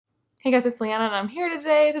Hey guys, it's Leanna and I'm here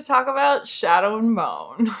today to talk about Shadow and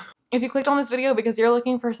Bone. If you clicked on this video because you're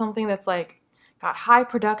looking for something that's like got high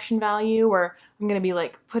production value, where I'm gonna be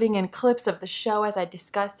like putting in clips of the show as I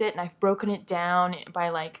discuss it, and I've broken it down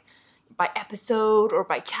by episode or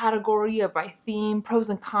by category or by theme, pros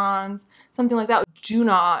and cons, something like that, do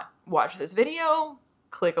not watch this video.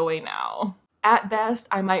 Click away now. At best,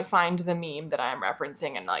 I might find the meme that I'm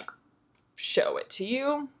referencing and like show it to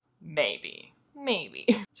you. Maybe.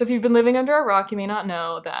 So if you've been living under a rock, you may not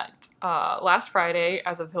know that last Friday,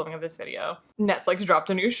 as of the filming of this video, Netflix dropped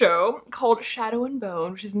a new show called Shadow and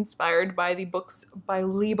Bone, which is inspired by the books by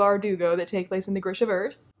Leigh Bardugo that take place in the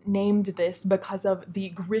Grishaverse. Named this because of the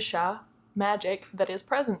Grisha magic that is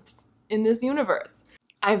present in this universe.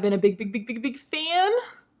 I've been a big fan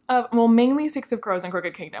of, well, mainly Six of Crows and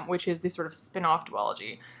Crooked Kingdom, which is this sort of spin-off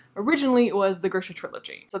duology. Originally, it was the Grisha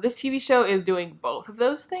trilogy. So this TV show is doing both of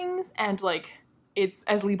those things, and like, it's,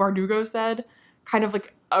 as Leigh Bardugo said, kind of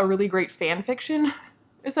like a really great fan fiction,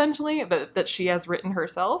 essentially, that she has written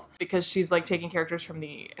herself, because she's like taking characters from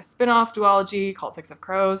the spin-off duology called Six of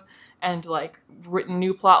Crows and like written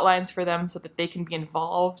new plot lines for them so that they can be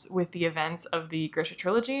involved with the events of the Grisha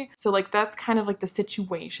trilogy. So like that's kind of like the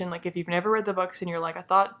situation. Like if you've never read the books and you're like, I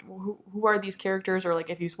thought, who are these characters? Or like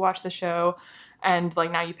if you've watched the show and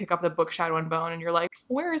like now you pick up the book Shadow and Bone and you're like,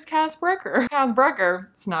 where is Kaz Brekker? Kaz Brekker,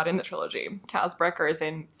 it's not in the trilogy. Kaz Brekker is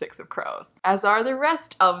in Six of Crows, as are the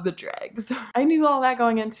rest of the dregs. I knew all that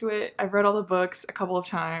going into it. I've read all the books a couple of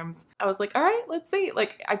times. I was like, all right, let's see.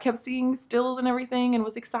 Like I kept seeing stills and everything and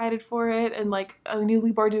was excited for it. And like I knew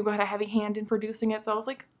Leigh Bardugo had a heavy hand in producing it. So I was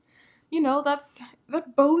like, you know,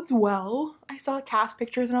 that bodes well. I saw cast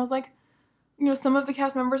pictures and I was like, you know, some of the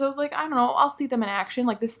cast members, I was like, I don't know, I'll see them in action.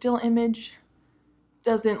 Like the still image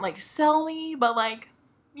doesn't like sell me, but like,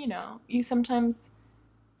 you know, you sometimes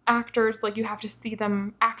actors, like you have to see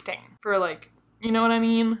them acting for like, you know what I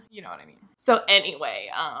mean? You know what I mean. So anyway,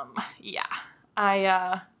 yeah,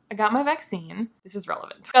 I got my vaccine. This is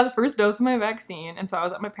relevant. I got the first dose of my vaccine, and so I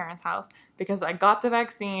was at my parents' house because I got the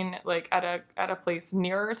vaccine like at a place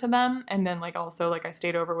nearer to them, and then like also like I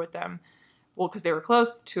stayed over with them, well, because they were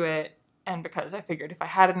close to it. And because I figured if I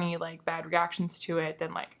had any like bad reactions to it,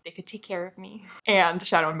 then like they could take care of me. And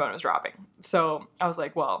Shadow and Bone was dropping. So I was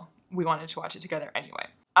like, well, we wanted to watch it together anyway.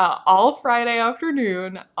 All Friday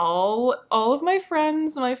afternoon, all of my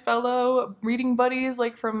friends, my fellow reading buddies,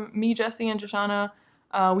 like from me, Jesse, and Joshana,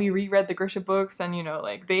 we reread the Grisha books, and you know,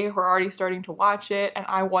 like they were already starting to watch it, and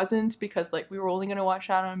I wasn't, because like we were only gonna watch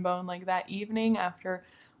Shadow and Bone like that evening after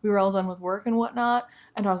we were all done with work and whatnot,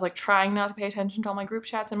 and I was like trying not to pay attention to all my group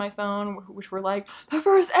chats in my phone, which were like, the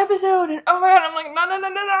first episode, and oh my god, I'm like, no,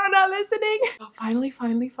 I'm not listening. So finally,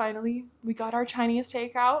 we got our Chinese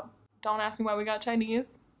takeout. Don't ask me why we got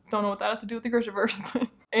Chinese. Don't know what that has to do with the Grishaverse,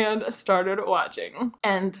 and started watching.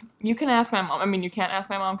 And you can ask my mom. I mean, you can't ask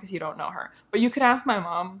my mom because you don't know her, but you can ask my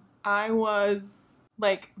mom. I was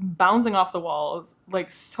like bouncing off the walls,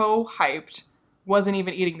 like so hyped, wasn't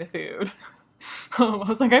even eating the food. I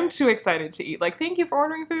was like, I'm too excited to eat. Like, thank you for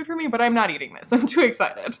ordering food for me, but I'm not eating this. I'm too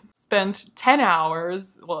excited. Spent 10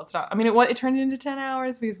 hours. Well, it's not. I mean, it turned into 10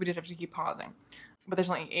 hours because we did have to keep pausing. But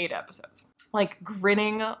there's only 8 episodes. Like,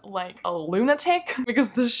 grinning like a lunatic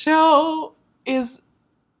because the show is...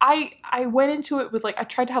 I went into it with like, I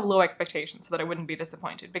tried to have low expectations so that I wouldn't be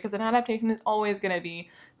disappointed, because an adaptation is always going to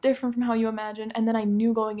be different from how you imagine. And then I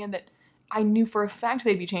knew going in that I knew for a fact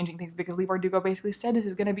they'd be changing things, because Leigh Bardugo basically said this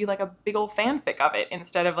is going to be like a big old fanfic of it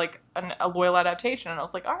instead of like a loyal adaptation. And I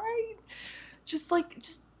was like, all right, just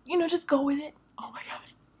you know, just go with it. Oh my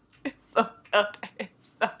god, it's so good. It's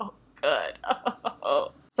so good.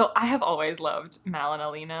 Oh. So I have always loved Mal and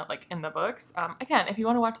Alina, like in the books. Again, if you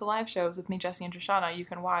want to watch the live shows with me, Jesse, and Joshana, you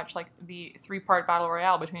can watch like the 3-part battle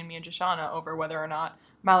royale between me and Joshana over whether or not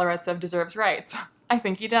Malaretsev deserves rights. I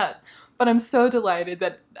think he does. But I'm so delighted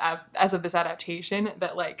that as of this adaptation,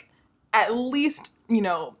 that like at least, you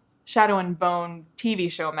know, Shadow and Bone TV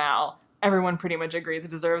show Mal, everyone pretty much agrees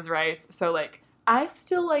it deserves rights. So like, I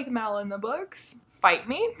still like Mal in the books. Fight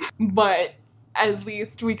me. But at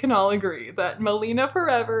least we can all agree that Melina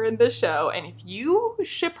forever in the show, and if you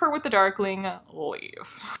ship her with the Darkling,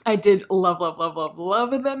 leave. I did love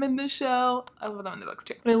them in the show. I love them in the books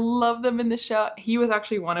too, but I love them in the show. He was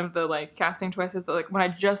actually one of the like casting choices that like when I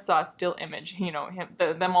just saw a still image, you know,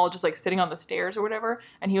 them all just like sitting on the stairs or whatever,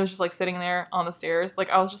 and he was just like sitting there on the stairs, like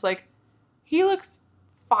I was just like, he looks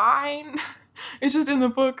fine. It's just in the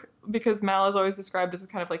book, because Mal is always described as a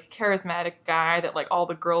kind of like charismatic guy that like all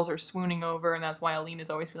the girls are swooning over, and that's why Aline is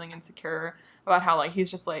always feeling insecure about how like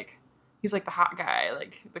he's like the hot guy,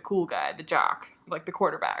 like the cool guy, the jock, like the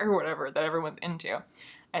quarterback or whatever that everyone's into.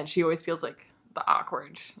 and she always feels like the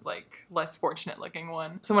awkward, like less fortunate looking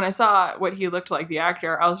one. So when I saw what he looked like, the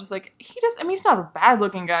actor, I was just like, I mean, he's not a bad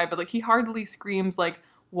looking guy, but like he hardly screams like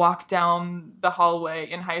walk down the hallway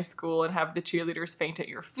in high school and have the cheerleaders faint at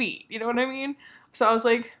your feet. You know what I mean? So I was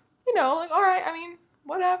like, you know, like, all right, I mean,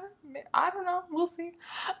 whatever. I don't know. We'll see.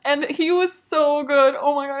 And he was so good.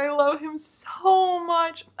 Oh my God, I love him so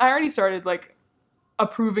much. I already started like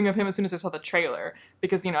approving of him as soon as I saw the trailer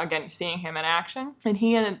because, you know, again, seeing him in action, and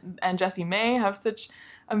he and Jessie May have such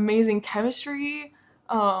amazing chemistry.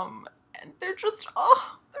 And they're just,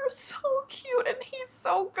 oh, they're so cute, and he's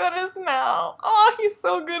so good as Mal. Oh, he's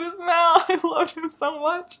so good as Mal. I loved him so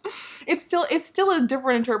much. It's still a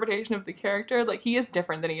different interpretation of the character. Like, he is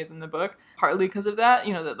different than he is in the book, partly because of that,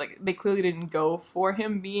 you know, that like they clearly didn't go for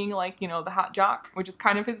him being like, you know, the hot jock, which is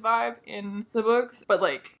kind of his vibe in the books. But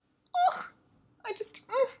like, oh, I just,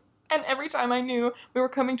 and every time I knew we were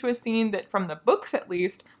coming to a scene that from the books at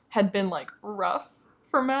least had been like rough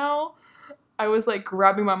for Mal, I was like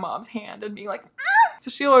grabbing my mom's hand and being like, ah! So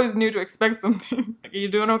she always knew to expect something. Like, are you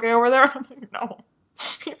doing okay over there? I'm like, no,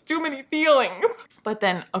 you have too many feelings. But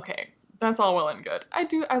then, okay, that's all well and good.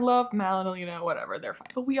 I love Mal and Alina, whatever, they're fine.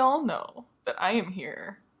 But we all know that I am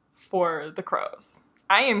here for the crows.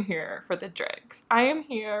 I am here for the dregs. I am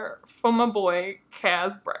here for my boy,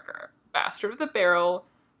 Kaz Brecker. Bastard of the barrel,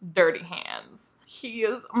 dirty hands. He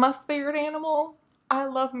is my spirit animal. I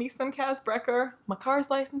love me some Kaz Brecker. My car's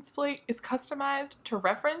license plate is customized to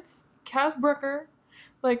reference Kaz Brecker.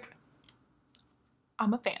 Like,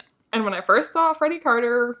 I'm a fan. And when I first saw Freddie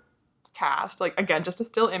Carter cast, like, again, just a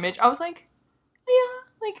still image, I was like, yeah,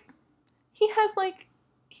 like,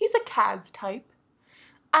 he's a Kaz type.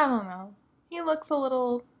 I don't know. He looks a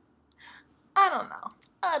little, I don't know.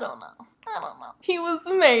 He was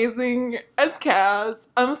amazing as Kaz.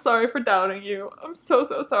 I'm sorry for doubting you. I'm so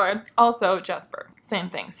sorry. Also, Jesper. Same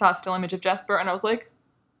thing. Saw a still image of Jesper and I was like,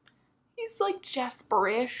 he's like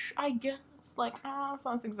Jesper-ish, I guess. Like,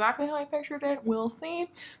 sounds exactly how I pictured it. We'll see.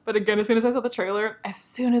 But again, as soon as I saw the trailer, as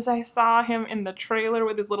soon as I saw him in the trailer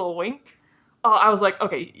with his little wink, oh, I was like,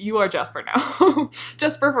 okay, you are Jesper now.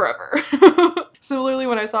 Jesper forever. Similarly,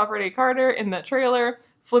 when I saw Freddie Carter in the trailer,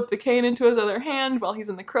 flip the cane into his other hand while he's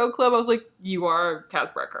in the Crow Club, I was like, you are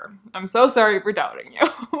Kaz Brecker. I'm so sorry for doubting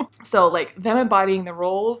you. So, like, them embodying the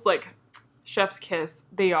roles, like, chef's kiss,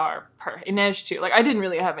 they are perfect. Inej too. Like, I didn't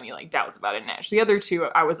really have any, like, doubts about Inej. The other two,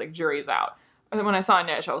 I was like, jury's out. And then when I saw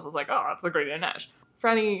Inej, I was like, oh, that's a great Inej.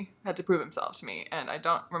 Freddie had to prove himself to me, and I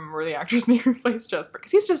don't remember the actor's name who plays Jesper,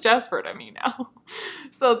 because he's just Jesper to me now.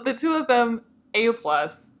 So the two of them, A+,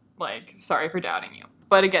 like, sorry for doubting you.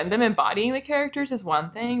 But again, them embodying the characters is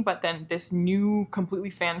one thing, but then this new,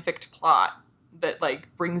 completely fanficked plot that, like,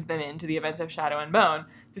 brings them into the events of Shadow and Bone,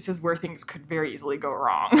 this is where things could very easily go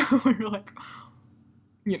wrong. You're like,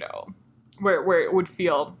 you know, where it would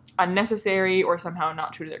feel unnecessary or somehow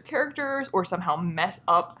not true to their characters or somehow mess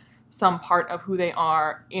up some part of who they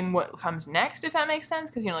are in what comes next, if that makes sense.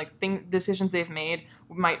 Because, you know, like, decisions they've made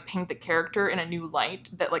might paint the character in a new light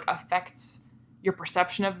that, like, affects your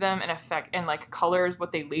perception of them and like colors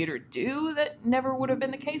what they later do that never would have been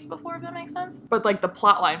the case before, if that makes sense. But like the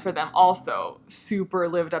plot line for them also super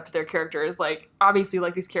lived up to their characters. Like, obviously,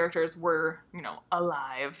 like, these characters were, you know,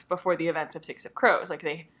 alive before the events of Six of Crows. Like,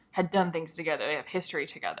 they had done things together, they have history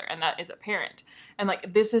together, and that is apparent. And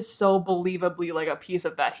like, this is so believably like a piece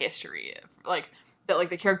of that history. Like, that, like,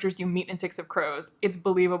 the characters you meet in Six of Crows, it's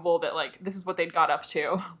believable that, like, this is what they'd got up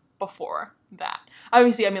to before that.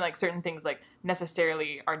 Obviously, I mean, like, certain things, like,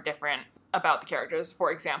 necessarily are different about the characters.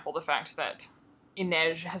 For example, the fact that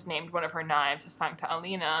Inej has named one of her knives Sancta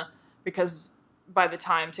Alina, because by the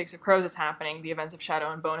time Six of Crows is happening, the events of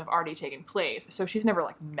Shadow and Bone have already taken place. So she's never,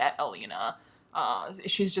 like, met Alina.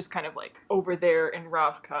 She's just kind of, like, over there in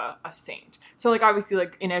Ravka, a saint. So, like, obviously,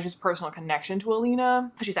 like, Inej's personal connection to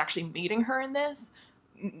Alina, she's actually meeting her in this,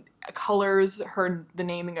 colors the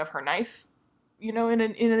naming of her knife, you know, in a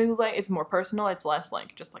new light. It's more personal. It's less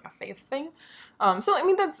like just like a faith thing. So I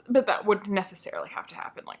mean, but that wouldn't necessarily have to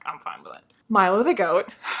happen. Like, I'm fine with it. Milo the goat.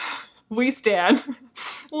 We stan.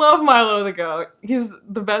 Love Milo the goat. He's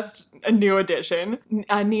the best new addition.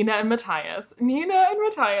 Nina and Matthias.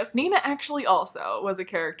 Nina actually also was a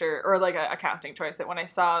character, or like a casting choice, that when I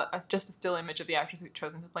saw just a still image of the actress who'd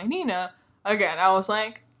chosen to play Nina, again, I was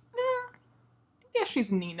like, yeah,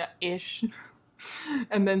 she's Nina-ish.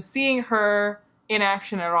 And then seeing her in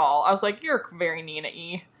action at all, I was like, you're very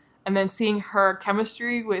Nina-y. And then seeing her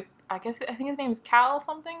chemistry with, I think his name is Cal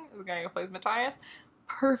something, the guy who plays Matthias,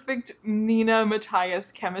 perfect Nina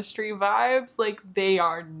Matthias chemistry vibes. Like, they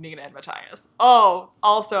are Nina and Matthias. Oh,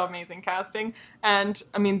 also amazing casting. And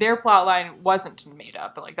I mean, their plotline wasn't made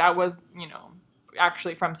up, but like that was, you know,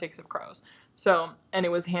 actually from Six of Crows. So, and it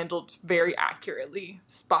was handled very accurately,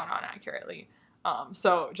 spot on accurately.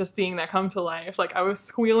 So just seeing that come to life, like I was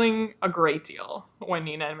squealing a great deal when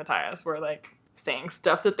Nina and Matthias were like saying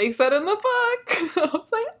stuff that they said in the book. I was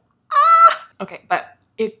like, ah! Okay, but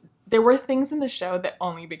there were things in the show that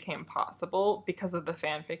only became possible because of the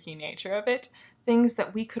fanficky nature of it. Things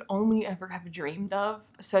that we could only ever have dreamed of,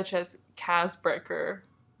 such as Casbreaker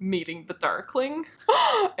meeting the Darkling.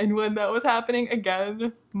 And when that was happening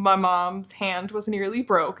again, my mom's hand was nearly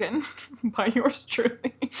broken by yours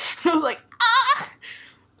truly. I was like, ah!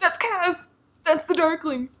 That's Cas! That's the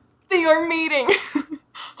Darkling! They are meeting!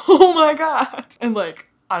 Oh my god! And like,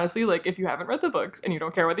 honestly, like if you haven't read the books and you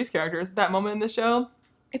don't care about these characters, that moment in the show,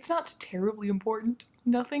 it's not terribly important.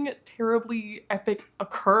 Nothing terribly epic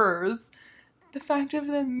occurs. The fact of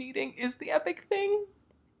them meeting is the epic thing.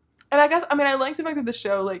 And I guess, I mean, I like the fact that the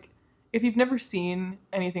show, like, if you've never seen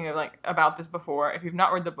anything like about this before, if you've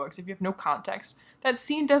not read the books, if you have no context, that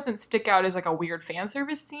scene doesn't stick out as like a weird fan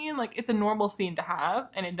service scene. Like, it's a normal scene to have,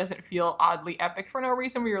 and it doesn't feel oddly epic for no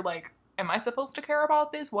reason where you're like, am I supposed to care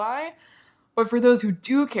about this? Why? But for those who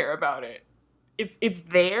do care about it, it's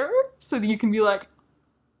there so that you can be like,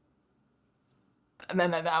 and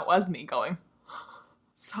then that was me going,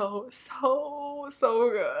 so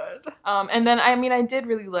good. And then, I mean, I did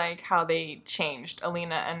really like how they changed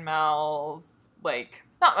Alina and Mal's, like,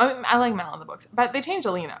 no, I mean, I like Mal in the books, but they changed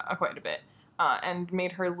Alina quite a bit, and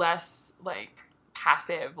made her less, like,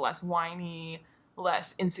 passive, less whiny,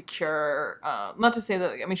 less insecure. Not to say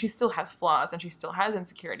that, I mean, she still has flaws and she still has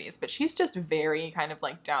insecurities, but she's just very kind of,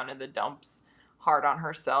 like, down in the dumps, hard on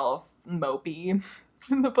herself, mopey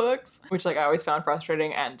in the books, which like I always found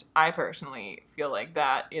frustrating, and I personally feel like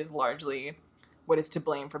that is largely what is to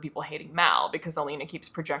blame for people hating Mal, because Alina keeps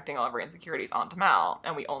projecting all of her insecurities onto Mal,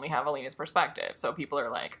 and we only have Alina's perspective, so people are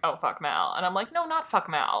like, oh, fuck Mal, and I'm like, no, not fuck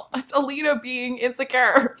Mal, it's Alina being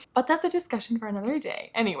insecure. But that's a discussion for another day.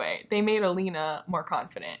 Anyway, they made Alina more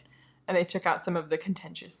confident, and they took out some of the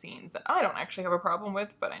contentious scenes that I don't actually have a problem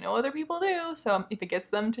with, but I know other people do, so if it gets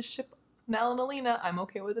them to ship Mal and Alina, I'm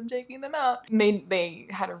okay with them taking them out. They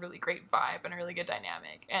had a really great vibe and a really good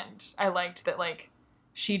dynamic, and I liked that, like,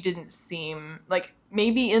 she didn't seem like,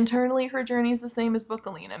 maybe internally her journey is the same as book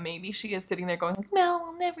Alina. Maybe she is sitting there going like, Mal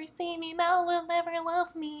will never see me, Mal will never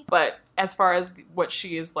love me. But as far as what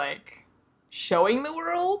she is like showing the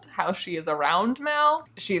world, how she is around Mal,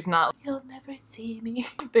 she's not, you'll never see me.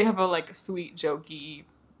 They have a like sweet, jokey,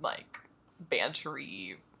 like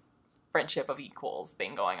bantery friendship of equals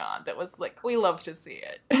thing going on that was like, we love to see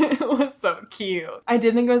it. It was so cute. I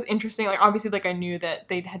did think it was interesting, like obviously like I knew that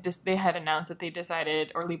they had announced that they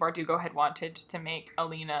decided, or Leigh Bardugo had wanted to make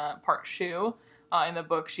Alina part Shu. In the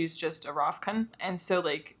book she's just a Ravkan, and so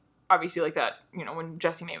like obviously like that, you know, when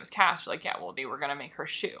Jessie May was cast, like, yeah, well, they were gonna make her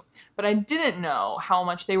Shu. But I didn't know how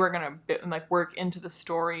much they were gonna like work into the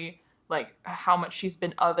story, like how much she's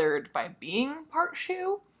been othered by being part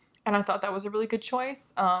Shu. And I thought that was a really good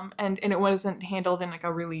choice. And it wasn't handled in like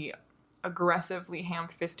a really aggressively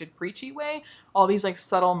ham-fisted preachy way. All these like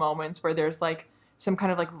subtle moments where there's like some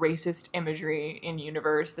kind of like racist imagery in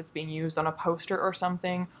universe that's being used on a poster or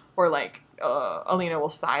something, or like Alina will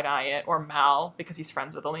side-eye it, or Mal, because he's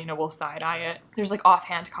friends with Alina, will side-eye it. There's like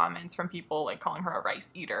offhand comments from people like calling her a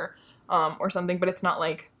rice eater or something, but it's not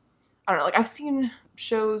like, I don't know, like I've seen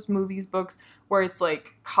shows, movies, books where it's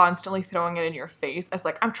like constantly throwing it in your face as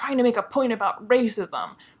like, I'm trying to make a point about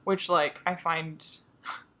racism, which like I find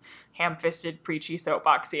ham-fisted, preachy,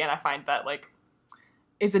 soapboxy, and I find that like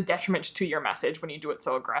is a detriment to your message when you do it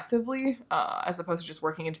so aggressively, as opposed to just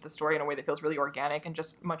working into the story in a way that feels really organic and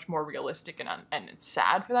just much more realistic, and it's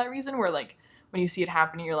sad for that reason, where like when you see it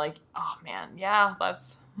happening you're like, oh man, yeah,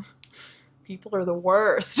 that's people are the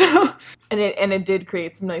worst. and it did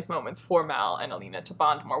create some nice moments for Mal and Alina to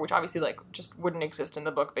bond more, which obviously like just wouldn't exist in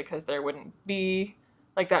the book because there wouldn't be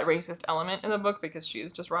like that racist element in the book because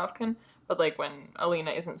she's just Ravkan. But like when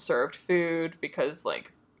Alina isn't served food because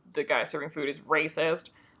like the guy serving food is racist,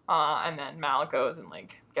 and then Mal goes and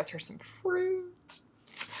like gets her some fruit.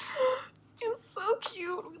 It's so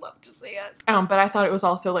cute. We love to see it. But I thought it was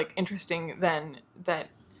also like interesting then that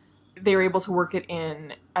they were able to work it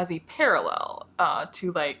in as a parallel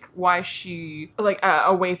to like why she, like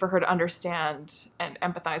a way for her to understand and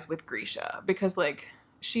empathize with Grisha, because like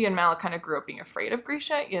she and Mal kind of grew up being afraid of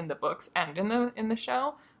Grisha in the books and in the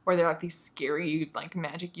show, where they're like these scary like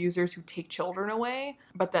magic users who take children away.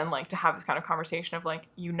 But then like to have this kind of conversation of like,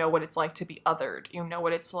 you know what it's like to be othered, you know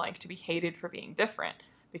what it's like to be hated for being different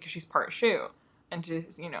because she's part Shu, and to,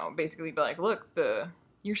 you know, basically be like, look,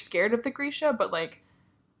 you're scared of the Grisha, but like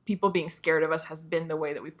people being scared of us has been the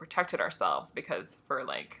way that we've protected ourselves, because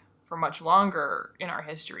for much longer in our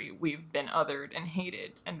history we've been othered and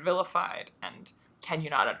hated and vilified, and can you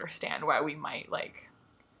not understand why we might like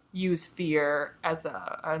use fear as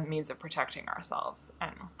a means of protecting ourselves?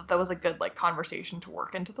 And that was a good like conversation to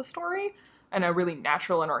work into the story, and a really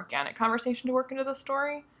natural and organic conversation to work into the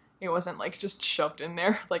story. It wasn't like just shoved in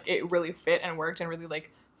there. Like it really fit and worked and really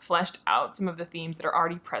like fleshed out some of the themes that are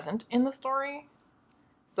already present in the story.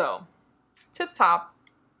 So tip top,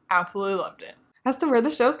 absolutely loved it. As to where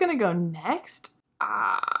the show's gonna go next,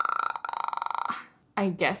 I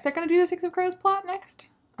guess they're gonna do the Six of Crows plot next,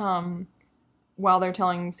 while they're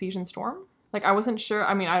telling Siege and Storm. Like I wasn't sure.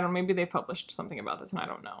 I mean, I don't. Maybe they published something about this, and I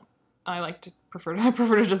don't know. I prefer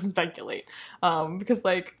to just speculate, because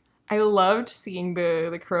like I loved seeing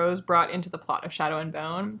the crows brought into the plot of Shadow and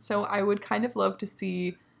Bone. So I would kind of love to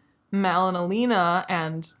see Mal and Alina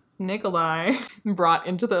and Nikolai brought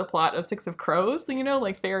into the plot of Six of Crows, you know,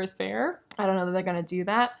 like fair is fair. I don't know that they're gonna do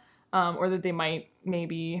that, or that they might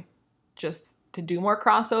maybe just to do more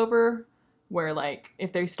crossover, where like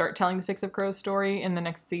if they start telling the Six of Crows story in the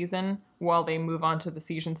next season while they move on to the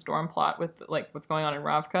Siege and Storm plot with like what's going on in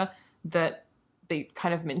Ravka, that they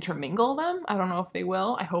kind of intermingle them. I don't know if they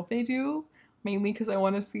will. I hope they do, mainly because I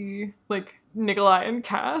want to see like Nikolai and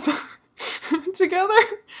Cass together.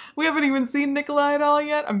 We haven't even seen Nikolai at all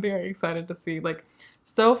yet. I'm very excited to see. Like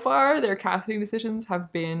so far their casting decisions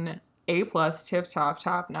have been A+, tip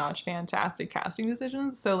top notch, fantastic casting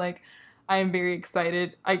decisions. So like I am very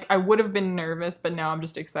excited. I would have been nervous, but now I'm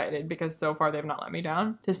just excited because so far they've not let me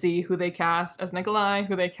down, to see who they cast as Nikolai,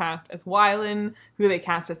 who they cast as Wylan, who they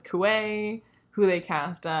cast as Kuei, who they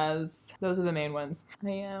cast as... Those are the main ones.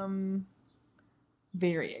 I am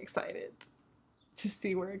very excited to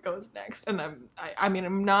see where it goes next. And I mean,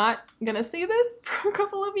 I'm not gonna see this for a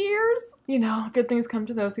couple of years. You know, good things come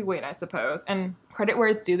to those who wait, I suppose. And credit where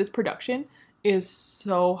it's due, this production is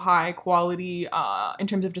so high quality in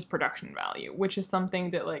terms of just production value, which is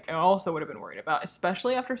something that like I also would have been worried about,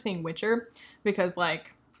 especially after seeing Witcher, because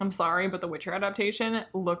like, I'm sorry, but the Witcher adaptation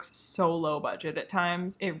looks so low budget at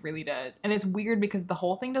times. It really does. And it's weird because the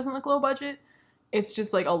whole thing doesn't look low budget. It's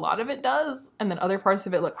just like a lot of it does, and then other parts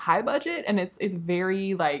of it look high budget, and it's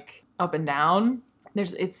very like up and down.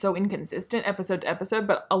 It's so inconsistent episode to episode,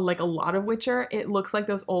 but like a lot of Witcher, it looks like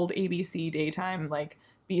those old ABC daytime like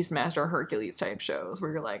Beastmaster, Hercules type shows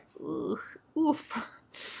where you're like, ugh, oof.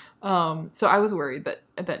 So I was worried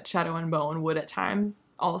that Shadow and Bone would at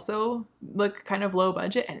times also look kind of low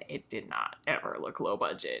budget, and it did not ever look low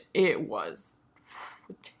budget. It was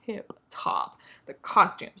tip top. The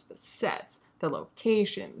costumes, the sets, the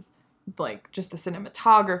locations, like just the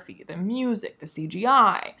cinematography, the music, the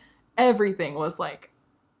CGI, everything was like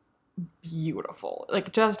beautiful,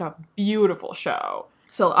 like just a beautiful show.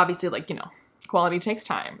 So obviously, like, you know, quality takes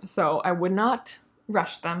time. So I would not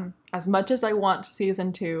rush them as much as I want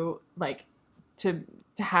season 2, like to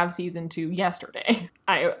have season 2 yesterday.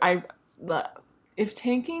 If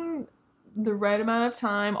taking the right amount of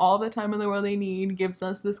time, all the time in the world they need, gives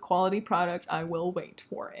us this quality product, I will wait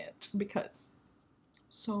for it, because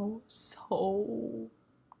so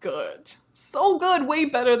good. So good, way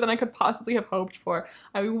better than I could possibly have hoped for.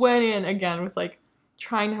 I went in again with like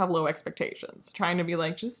trying to have low expectations, trying to be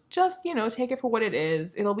like, just, you know, take it for what it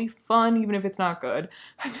is. It'll be fun even if it's not good.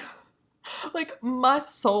 Like my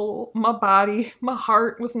soul, my body, my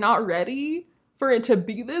heart was not ready for it to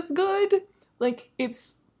be this good. Like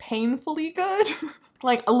it's painfully good.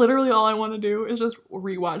 Like literally all I want to do is just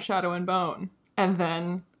rewatch Shadow and Bone, and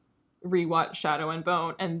then rewatch Shadow and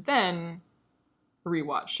Bone, and then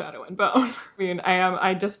rewatch Shadow and Bone. I mean,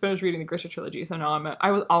 I just finished reading the Grisha trilogy, so now I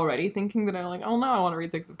was already thinking that I'm like, oh no, I want to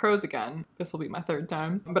read Six of Crows again. This will be my 3rd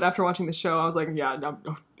time. But after watching the show, I was like, yeah, no,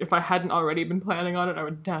 if I hadn't already been planning on it, I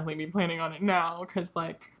would definitely be planning on it now, because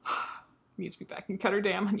like, I need to be back in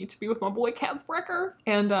Ketterdam. I need to be with my boy Catsbrecker.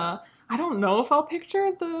 And I don't know if I'll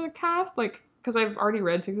picture the cast, like, because I've already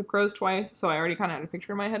read Six of Crows twice, so I already kind of had a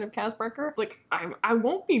picture in my head of Catsbrecker. Like, I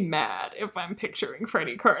won't be mad if I'm picturing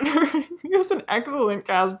Freddie Carter. He was an excellent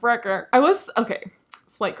Catsbrecker. Okay,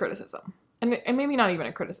 slight criticism. And maybe not even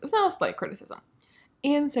a criticism. It's not a slight criticism.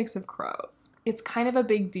 In Six of Crows, it's kind of a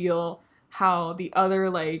big deal how the other,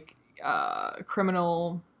 like,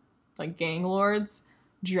 criminal, like, gang lords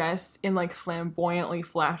dress in like flamboyantly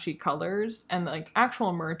flashy colors, and like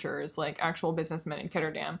actual merchers, like actual businessmen in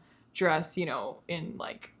Ketterdam, dress, you know, in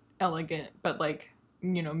like elegant but like,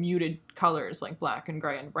 you know, muted colors like black and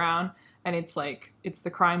gray and brown. And it's like, it's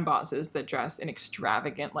the crime bosses that dress in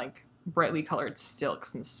extravagant, like brightly colored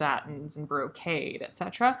silks and satins and brocade,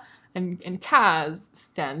 etc. And Kaz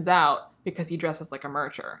stands out because he dresses like a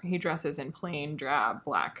mercher. He dresses in plain drab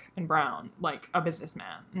black and brown, like a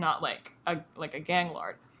businessman, not like a gang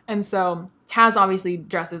lord. And so Kaz obviously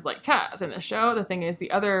dresses like Kaz in the show. The thing is,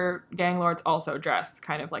 the other gang lords also dress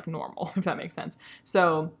kind of like normal, if that makes sense.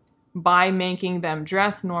 So by making them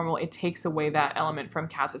dress normal, it takes away that element from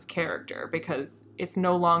Kaz's character, because it's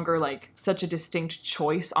no longer like such a distinct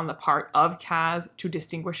choice on the part of Kaz to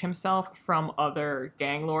distinguish himself from other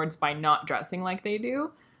gang lords by not dressing like they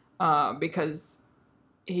do, because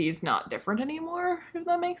he's not different anymore, if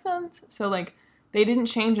that makes sense. So like, they didn't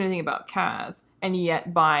change anything about Kaz, and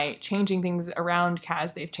yet by changing things around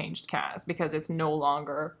Kaz, they've changed Kaz, because it's no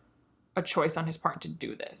longer a choice on his part to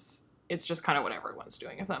do this. It's just kind of what everyone's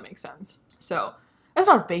doing, if that makes sense. So it's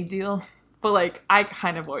not a big deal, but like, I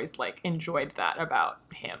kind of always like enjoyed that about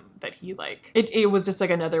him, that he like, it was just like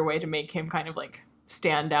another way to make him kind of like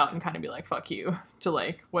stand out and kind of be like, fuck you to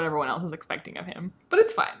like what everyone else is expecting of him. But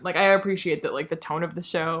it's fine. Like, I appreciate that like the tone of the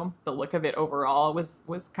show, the look of it overall was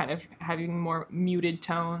kind of having more muted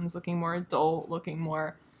tones, looking more adult, looking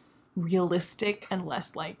more realistic and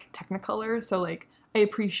less like Technicolor. So like, I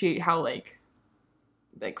appreciate how like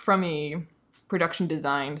from a production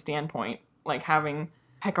design standpoint, like having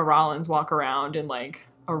Pekka Rollins walk around in like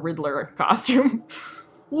a Riddler costume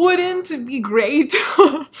wouldn't be great.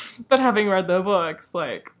 But having read the books,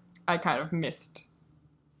 like, I kind of missed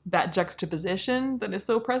that juxtaposition that is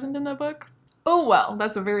so present in the book. Oh well,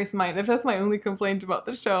 that's a very smite. If that's my only complaint about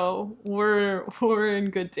the show, we're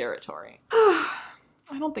in good territory.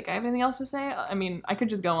 I don't think I have anything else to say. I mean, I could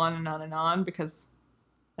just go on and on because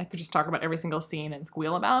I could just talk about every single scene and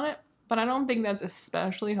squeal about it, but I don't think that's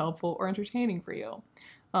especially helpful or entertaining for you.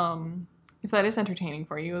 If that is entertaining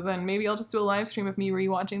for you, then maybe I'll just do a live stream of me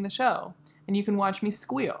rewatching the show, and you can watch me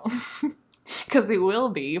squeal, because it will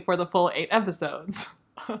be for the full 8 episodes,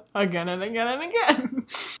 again and again and again.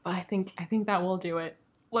 But I think that will do it.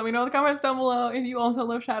 Let me know in the comments down below if you also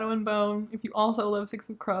love Shadow and Bone, if you also love Six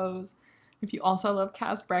of Crows, if you also love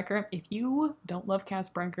Kaz Brekker. If you don't love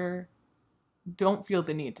Kaz Brekker, don't feel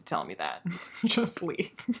the need to tell me that. Just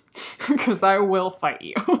leave, because I will fight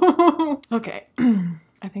you. Okay,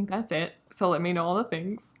 I think that's it. So let me know all the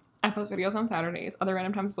things. I post videos on Saturdays, other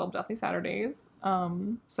random times as well, but definitely Saturdays.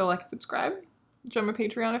 So like and subscribe. Join my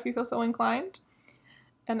Patreon if you feel so inclined.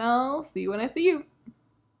 And I'll see you when I see you.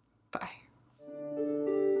 Bye.